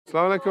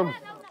Assalamu alaikum.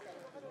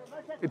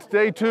 It's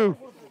day 2.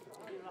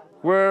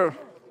 We're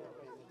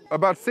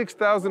about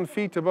 6,000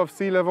 feet above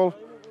sea level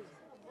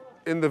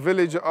in the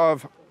village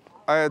of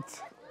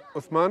Ayat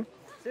Uthman.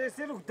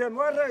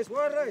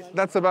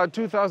 That's about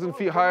 2,000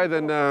 feet higher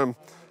than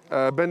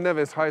Ben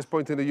Nevis, highest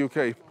point in the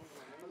UK.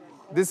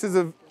 This is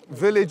a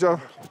village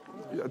of,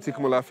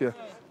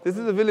 this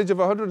is a village of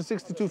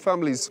 162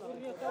 families.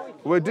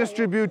 We're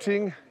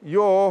distributing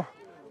your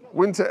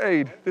winter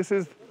aid. This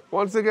is,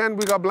 once again,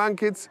 we've got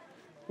blankets,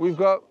 we've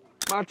got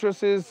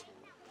mattresses,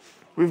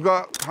 we've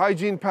got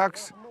hygiene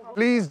packs.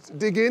 Please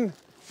dig in.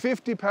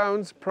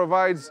 £50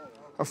 provides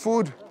a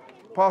food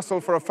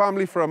parcel for a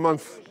family for a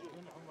month.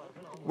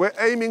 We're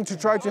aiming to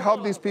try to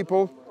help these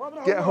people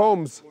get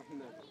homes.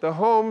 The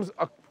homes,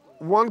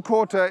 one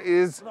quarter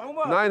is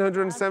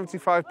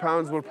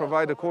 £975, will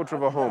provide a quarter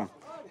of a home.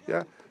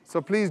 Yeah?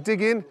 So please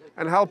dig in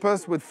and help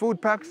us with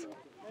food packs,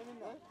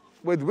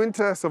 with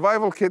winter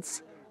survival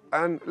kits,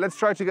 and let's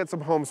try to get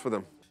some homes for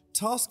them.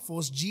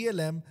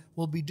 TaskforceGLM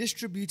will be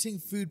distributing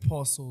food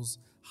parcels,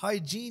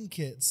 hygiene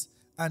kits,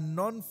 and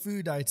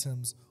non-food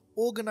items,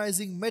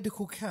 organizing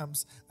medical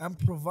camps, and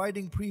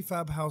providing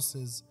prefab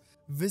houses.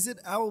 Visit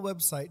our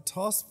website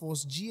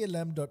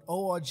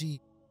taskforceglm.org